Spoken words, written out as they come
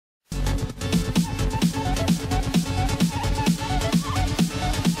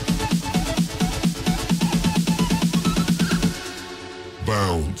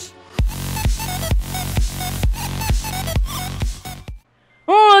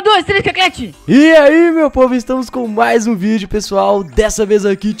2, 3, Caclete! E aí, meu povo, estamos com mais um vídeo, pessoal. Dessa vez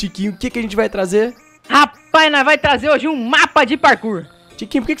aqui, Tiquinho, o que a gente vai trazer? Rapaz, nós vai trazer hoje um mapa de parkour.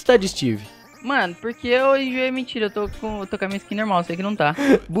 Tiquinho, por que você tá de Steve? Mano, porque eu enjoei, mentira, eu tô com a minha skin normal, sei que não tá.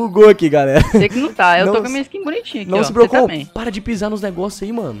 Bugou aqui, galera. Sei que não tá, eu Não tô com a minha skin bonitinha aqui, Não ó. se preocupe, Você para de pisar nos negócios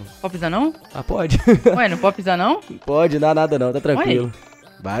aí, mano. pode pisar não? Ah, pode? Ué, não pode pisar não? Pode, não dá nada não, tá tranquilo.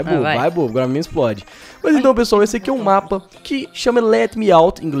 Vai, bobo, vai. vai, bobo, agora me explode. Mas então, pessoal, esse aqui é um mapa que chama Let Me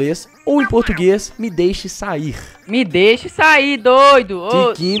Out em inglês, ou em português, Me Deixe Sair. Me deixe sair, doido.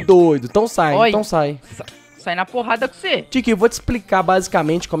 Ô, Tiquinho doido, então sai, Oi. então sai. sai na porrada com você. Tiquinho, eu vou te explicar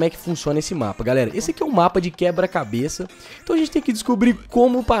basicamente como é que funciona esse mapa, galera. Esse aqui é um mapa de quebra-cabeça, então a gente tem que descobrir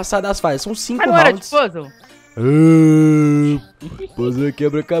como passar das fases. São 5 Mas não era de rounds. puzzle? Puzzle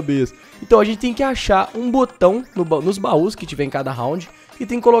quebra-cabeça. Então a gente tem que achar um botão nos baús que tiver em cada round e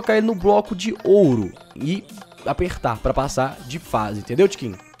tem que colocar ele no bloco de ouro e apertar pra passar de fase, entendeu,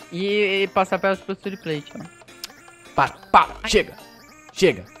 Tiquinho? E passar pelas postura de plate, ó. Para, chega,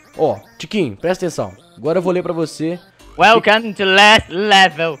 chega. Ó, Tiquinho, presta atenção. Agora eu vou ler pra você. Welcome to last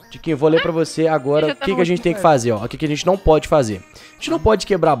level. Tiquinho, eu vou ler pra você agora o que a gente tem que fazer, ó. O que a gente não pode fazer. A gente não pode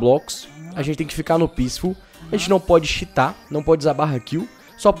quebrar blocos, a gente tem que ficar no peaceful, a gente não pode cheatar, não pode usar barra kill,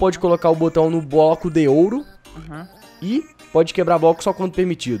 só pode colocar o botão no bloco de ouro e pode quebrar bloco só quando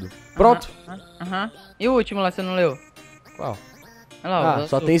permitido. Pronto? E o último lá, você não leu? Qual? Olha lá, Ah,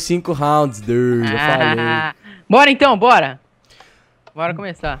 só tem 5 rounds, dude, eu falei. Bora então, bora. Bora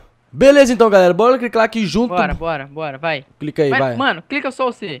começar. Beleza então, galera, bora clicar aqui junto. Bora, vai. Clica aí, vai. Mano, clica só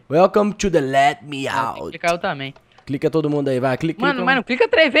você. Welcome to the Let Me Tem que Out. clicar eu também. Clica todo mundo aí, vai. Clica. Mano, mas não clica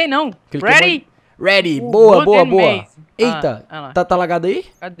 3 vezes não. Clica, Ready? Ready, boa. Mais. Eita, lá. tá lagado aí?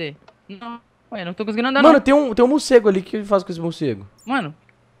 Cadê? Não. Ué, não tô conseguindo andar Mano, não. tem um morcego ali, o que ele faz com esse morcego? Mano,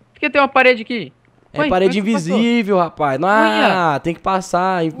 por que tem uma parede aqui? É Ué, parede como é que invisível, rapaz. Ah, tem que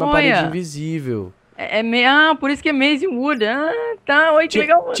passar na Olha. parede invisível. Ah, por isso que é Maze Wood. Ah, tá. Oi, que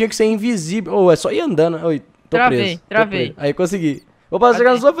legal, mano. Tinha que ser invisível. Ô, é só ir andando. Oi, tô Travei. preso. Aí, consegui. Vou passar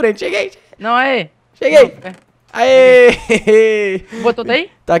chegar na sua frente. Cheguei. Não, aí. Cheguei. Não, Aê! O botão tá aí?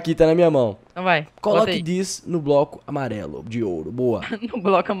 Tá aqui, tá na minha mão. Então vai. Coloque this no bloco amarelo, de ouro. Boa. No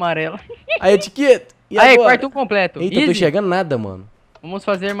bloco amarelo. Aí, etiqueta. E Aí, agora? quarto completo. Eita, eu tô Easy. enxergando nada, mano. Vamos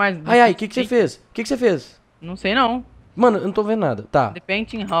fazer mais... Ai, o que você fez? O que você fez? Não sei não. Mano, eu não tô vendo nada. Tá. The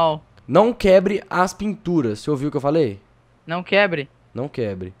Painting Hall. Não quebre as pinturas. Você ouviu o que eu falei? Não quebre. Não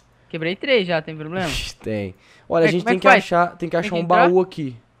quebre. Quebrei 3 já, tem problema? Tem. Olha, a gente como é tem que que faz? achar, um entrar? baú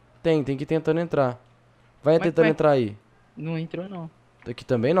aqui. Tem que ir tentando entrar. Vai Como é que tentando vai? entrar aí. Não entrou não. Aqui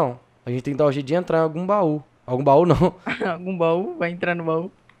também não. A gente tem que dar o jeito de entrar em algum baú. Algum baú não. Algum baú? Vai entrar no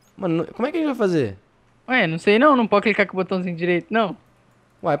baú. Mano, como é que a gente vai fazer? Ué, não sei não, não pode clicar com o botãozinho direito, não.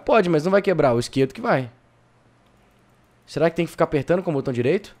 Ué, pode, mas não vai quebrar. O esquerdo que vai. Será que tem que ficar apertando com o botão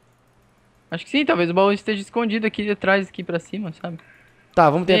direito? Acho que sim, talvez o baú esteja escondido aqui atrás, aqui pra cima, sabe? Tá,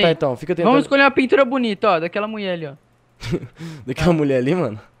 vamos tentar Ei, então. Fica tentando. Vamos escolher uma pintura bonita, ó, daquela mulher ali, ó. Daquela mulher ali,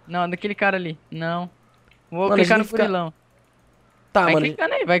 mano. Não, daquele cara ali. Não. Vou Mano, a clicar gente no fica- furilão. Tá, Vai mano.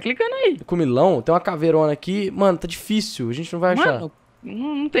 clicando aí, vai clicando aí. Comilão, tem uma caveirona aqui. Mano, tá difícil. A gente não vai achar. Mano,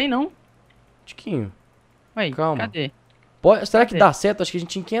 não tem não. Tiquinho. Aí, Calma. cadê? Será que Cadê? dá certo? Acho que a gente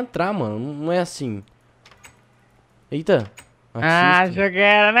tinha que entrar, mano. Não é assim. Eita. Ah, Assista.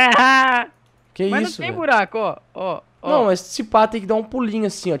 jogueira, né? Ah! Que Mas isso, não tem velho? buraco, ó. Não, mas se pá, tem que dar um pulinho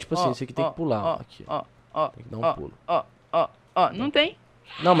assim, ó. Tipo assim, Ó, esse aqui tem ó, que pular, ó. Aqui. Ó, Tem que dar um pulo. ó, não tem.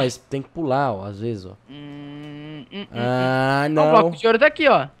 Não, mas tem que pular, ó, às vezes, ó. Ah, Ó, o não. bloco de ouro tá aqui,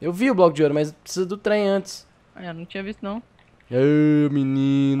 ó. Eu vi o bloco de ouro, mas precisa do trem antes. Ah, eu não tinha visto, não. Ô,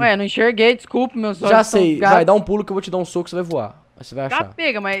 menino. Ué, eu não enxerguei, desculpa, meus olhos Já são sei. gatos. Vai, dá um pulo que eu vou te dar um soco, você vai voar. Aí você vai Tá, achar.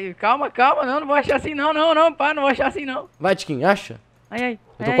 pega, mas calma, não vou achar assim, não, pá, não vou achar assim, não. Vai, Tiquinho, acha? Ai,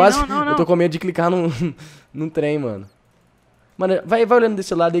 Eu tô ai, quase. não. Eu tô com medo de clicar num trem, mano. Mano, vai olhando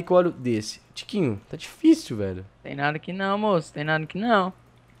desse lado aí que eu olho desse. Tiquinho, tá difícil, velho. Tem nada aqui não, moço, tem nada aqui não.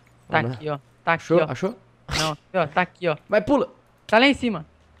 Tá Mano, aqui, ó. Tá aqui, Achou? ó. Achou? Não, aqui, ó, tá aqui, ó. Vai, pula. Tá lá em cima.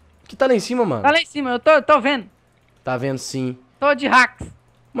 Que tá lá em cima, mano? Tá lá em cima, eu tô vendo. Tá vendo sim. Tô de hacks.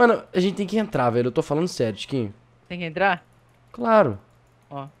 Mano, a gente tem que entrar, velho. Eu tô falando sério, Tiquinho. Tem que entrar? Claro.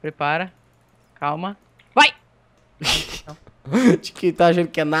 Ó, prepara. Calma. Vai! Tiquinho tá achando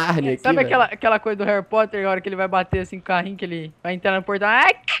que é Nárnia aqui, Sabe velho. aquela coisa do Harry Potter, a hora que ele vai bater assim com o carrinho, que ele vai entrar no portão.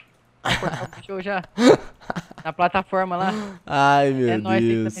 Ai! O portão fechou já. Na plataforma lá. Ai, meu É nóis,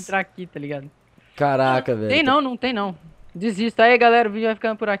 tem Deus. que entrar aqui, tá ligado? Caraca, velho. Não tem não. Desista aí, galera. O vídeo vai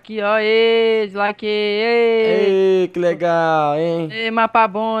ficando por aqui, ó. Ê, dislike, ê. Ei, que legal, hein? Ê, mapa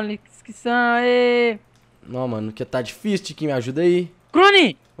bom, inscrição, ê. Não, mano, que tá difícil, Tiquinho. Me ajuda aí.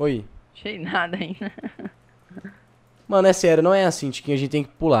 Croni! Oi. Achei nada ainda. Mano, é sério, não é assim, Tiquinho, a gente tem que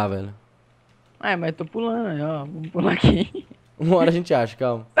pular, velho. Ah, mas eu tô pulando aí, ó. Vamos pular aqui. Uma hora a gente acha,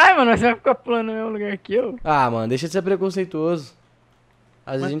 calma. Sai, mano, você vai ficar pulando no mesmo lugar que eu? Ah, mano, deixa de ser preconceituoso.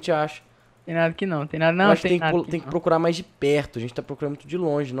 Às vezes a gente acha. Tem nada que não, tem nada não, Eu acho que tem tem, nada tem que não. procurar mais de perto. A gente tá procurando muito de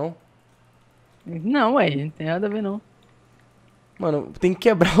longe, não? Não, ué, não tem nada a ver não. Mano, tem que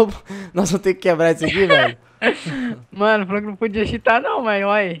quebrar o... Nós vamos ter que quebrar isso aqui, velho. Mano, falou que não podia cheatar não, mas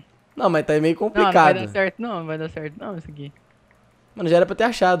olha. Não, mas tá meio Não, não complicado. vai dar certo não, não vai dar certo não isso aqui. Mano, já era pra ter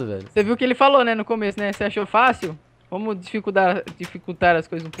achado, velho. Você viu o que ele falou, né, no começo, né? Você achou fácil? Vamos dificultar as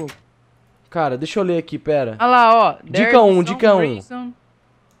coisas um pouco. Cara, deixa eu ler aqui, pera. Ah lá, ó. Dica 1, There's dica some 1. reason-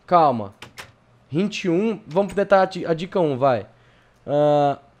 Calma. Hint 1, vamos tentar a dica 1, vai.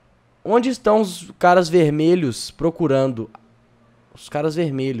 Onde estão os caras vermelhos procurando? Os caras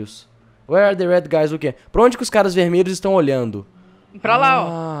vermelhos. Where are the red guys looking? Pra onde que os caras vermelhos estão olhando? Pra lá, ó.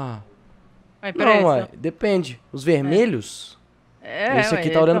 Ah, Aí, pera aí, não, ué, depende. Os vermelhos? Esse aqui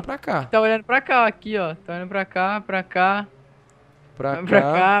ué, tá ele olhando pra cá. Tá olhando pra cá, aqui, ó. Tá olhando pra cá, pra cá. Pra Pra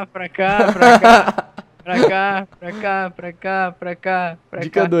cá. cá, pra cá, pra cá. Pra cá, pra cá, pra cá, pra cá, pra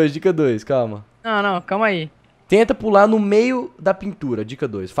Dica cá. 2, dica 2, calma. Não, não, calma aí. Tenta pular no meio da pintura, dica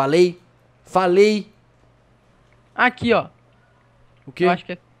 2. Falei. Aqui, ó. O quê? Eu acho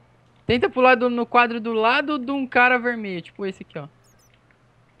que é... Tenta pular no quadro do lado de um cara vermelho, tipo esse aqui, ó.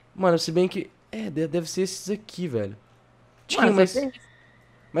 Mano, se bem que... deve ser esses aqui, velho. Tinha, Mano, mas... só tem-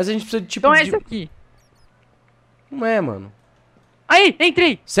 Mas a gente precisa de tipo Então é de... esse aqui. Não é, mano. Aí,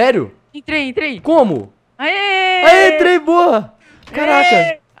 entrei! Sério? Entrei! Como? Aê! Aê, entrei, boa! Caraca!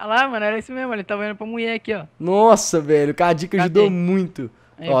 Aê! Olha lá, mano, era isso mesmo, ele tava olhando pra mulher aqui, ó. Nossa, velho, cara, a dica Cadê? ajudou muito.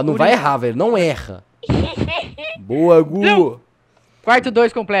 Aí, Ó, não por vai isso- errar, velho, não erra. Boa, Gu! Não. Quarto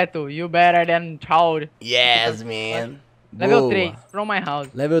 2 completo. You better than child. Yes, man. Level Boa. 3, from my house.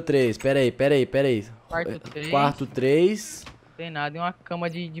 Level 3, peraí. Quarto 3. Quarto 3. Não tem nada, e uma cama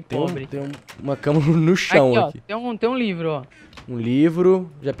de Tem, pobre. uma cama no chão Aqui, aqui. ó, tem um livro, ó. Um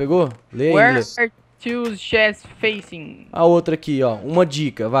livro, já pegou? Lê aí, Where lê. are two chests facing? A outra aqui, ó, uma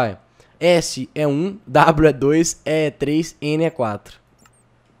dica, vai. S é 1, W é 2, E é 3, N é 4.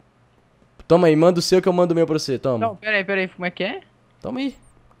 Toma aí, manda o seu que eu mando o meu pra você, toma. Não, peraí, como é que é? Toma aí.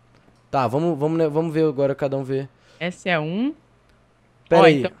 Tá, vamos ver agora, cada um ver. Esse é um. Pera Ó,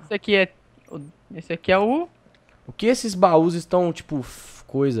 aí. então esse aqui é... Esse aqui é o... O que esses baús estão, tipo,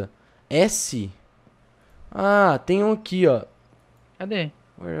 coisa? S? Ah, tem um aqui, ó. Cadê?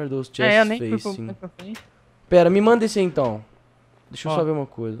 Where are those Eu chests nem fui facing? pra frente. Pera, me manda esse aí, então. Deixa eu Ó. só ver uma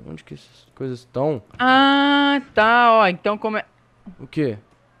coisa. Onde que essas coisas estão? Ah, tá, ó. Então como é... O quê?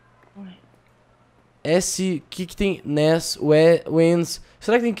 S, que tem? Ness, wens.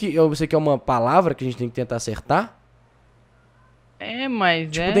 Será que tem que... Você quer uma palavra que a gente tem que tentar acertar? É, mas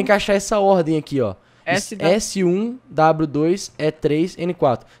Tipo, tem que achar essa ordem aqui, ó. S da- S1, W2, E3,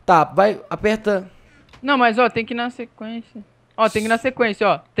 N4. Tá, vai, aperta... Não, mas ó, tem que ir na sequência. Ó, tem que ir na sequência,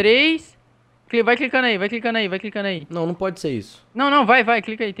 ó. 3. Vai clicando aí. Não, não pode ser isso. Não, vai,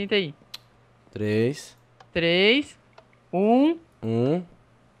 clica aí, tenta aí. 3, 3, 1, 1,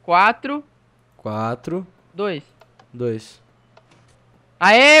 4, 4, 2. 2.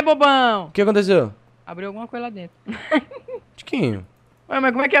 Aê, bobão! O que aconteceu? Abriu alguma coisa lá dentro. Tiquinho. Ué,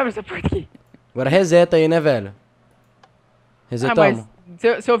 mas como é que abre essa porta aqui? Agora reseta aí, né, velho? Resetamos?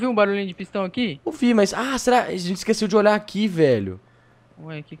 Você ouviu um barulhinho de pistão aqui? Ouvi, mas... Ah, será? A gente esqueceu de olhar aqui, velho.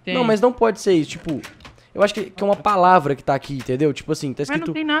 Ué, o que tem? Não, mas não pode ser isso. Tipo, eu acho que é uma palavra que tá aqui, entendeu? Tipo assim, tá Mas não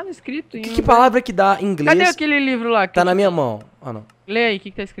escrito... tem nada escrito. em Que lugar. palavra que dá em inglês? Cadê aquele livro lá? Tá na minha mão. Ah, não. Lê aí, o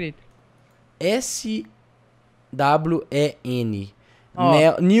que tá escrito? S-W-E-N.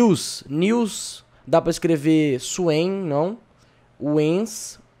 Ó. News. News. Dá pra escrever Suen, não?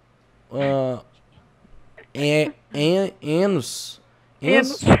 Wens. Enos.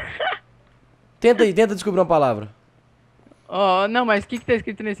 Enos. Tenta aí, tenta descobrir uma palavra. Ó, não, mas o que tá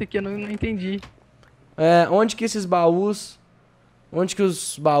escrito nesse aqui? Eu não entendi. Onde que esses baús... Onde que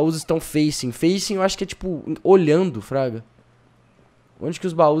os baús estão facing? Facing eu acho que é tipo olhando, fraga. Onde que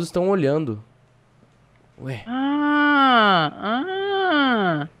os baús estão olhando? Ué. Ah!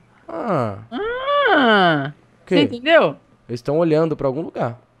 O quê? Você entendeu? Eles estão olhando pra algum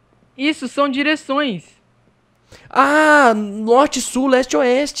lugar. Isso são direções. Ah, norte, sul, leste,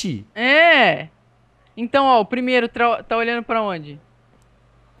 oeste. É. Então, ó, o primeiro tá olhando pra onde?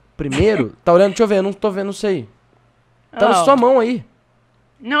 Primeiro, tá olhando, deixa eu ver, não tô vendo, não sei. Tá Ah, na ó. sua mão aí.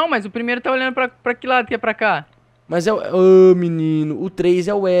 Não, mas o primeiro tá olhando pra que lado que é pra cá? Mas é o... Ô, menino, o 3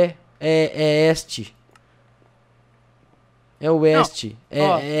 é o E. É este. É o oeste.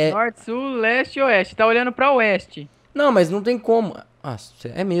 Ó, norte, sul, leste e oeste. Tá olhando pra oeste. Não, mas não tem como. Ah,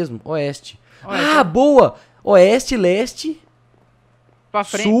 é mesmo, oeste. Oeste. Ah, boa! Oeste, leste. Pra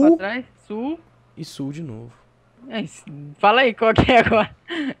frente, Sul. pra trás. Sul. E sul de novo. Fala aí, qual que é agora?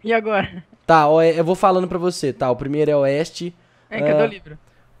 E agora? Tá, eu vou falando pra você, tá? O primeiro é oeste. Cadê o livro?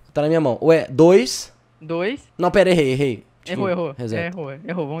 Tá na minha mão. 2. 2. Não, pera, errei. Tipo, Errou. Reseta.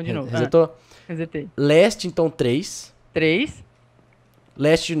 Errou, vamos de novo. Resetou? Resetei. Leste, então 3. 3.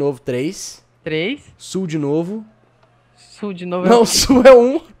 Leste de novo, 3. 3. Sul de novo. Sul de novo é Não, 1. sul é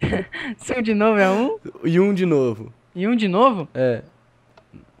 1. Sul de novo é 1. E 1 de novo. E 1 de novo? É.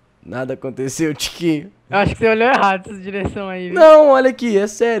 Nada aconteceu, Tiquinho. Eu acho que você olhou errado essa direção aí, viu? Não, olha aqui, é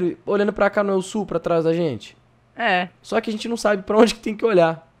sério. Olhando pra cá não é o sul, pra trás da gente? É. Só que a gente não sabe pra onde que tem que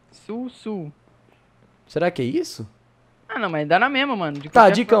olhar. Sul. Será que é isso? Ah, não, mas dá na mesma, mano. Tá,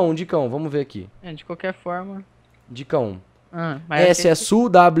 dica 1, vamos ver aqui. De qualquer forma. Dica 1. Mas S é sul,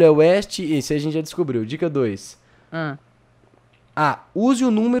 W é oeste, esse a gente já descobriu. Dica 2. Use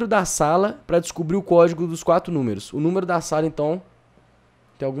o número da sala pra descobrir o código dos 4 números. O número da sala, então,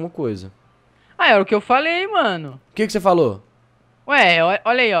 tem alguma coisa. Era o que eu falei, mano. O que você falou? Ué,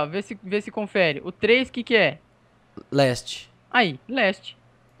 olha aí, ó. Vê se confere. O 3, o que é? Leste. Aí, leste.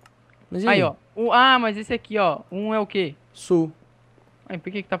 Mas e Aí, ó. Mas esse aqui, ó. 1 é o quê? Sul.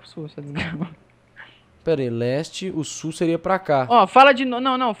 Por que tá pro sul, essa desgrama? Pera aí, leste, o sul seria pra cá. Ó, fala de novo.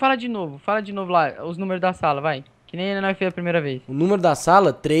 Não, fala de novo. Fala de novo lá, os números da sala, vai. Que nem nós fez a primeira vez. O número da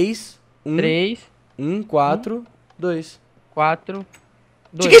sala, 3, 1, 3, 1, 4, 2. 4,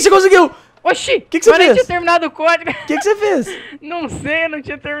 2. De quem você conseguiu? Oxi! Que você mas nem fez? tinha terminado o código. O que você fez? Não sei, não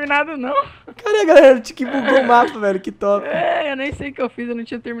tinha terminado, não. Cara, galera, o Tiki bugou o mapa, velho, que top. Eu nem sei o que eu fiz, eu não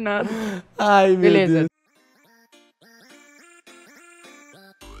tinha terminado. Ai, meu Beleza, Deus.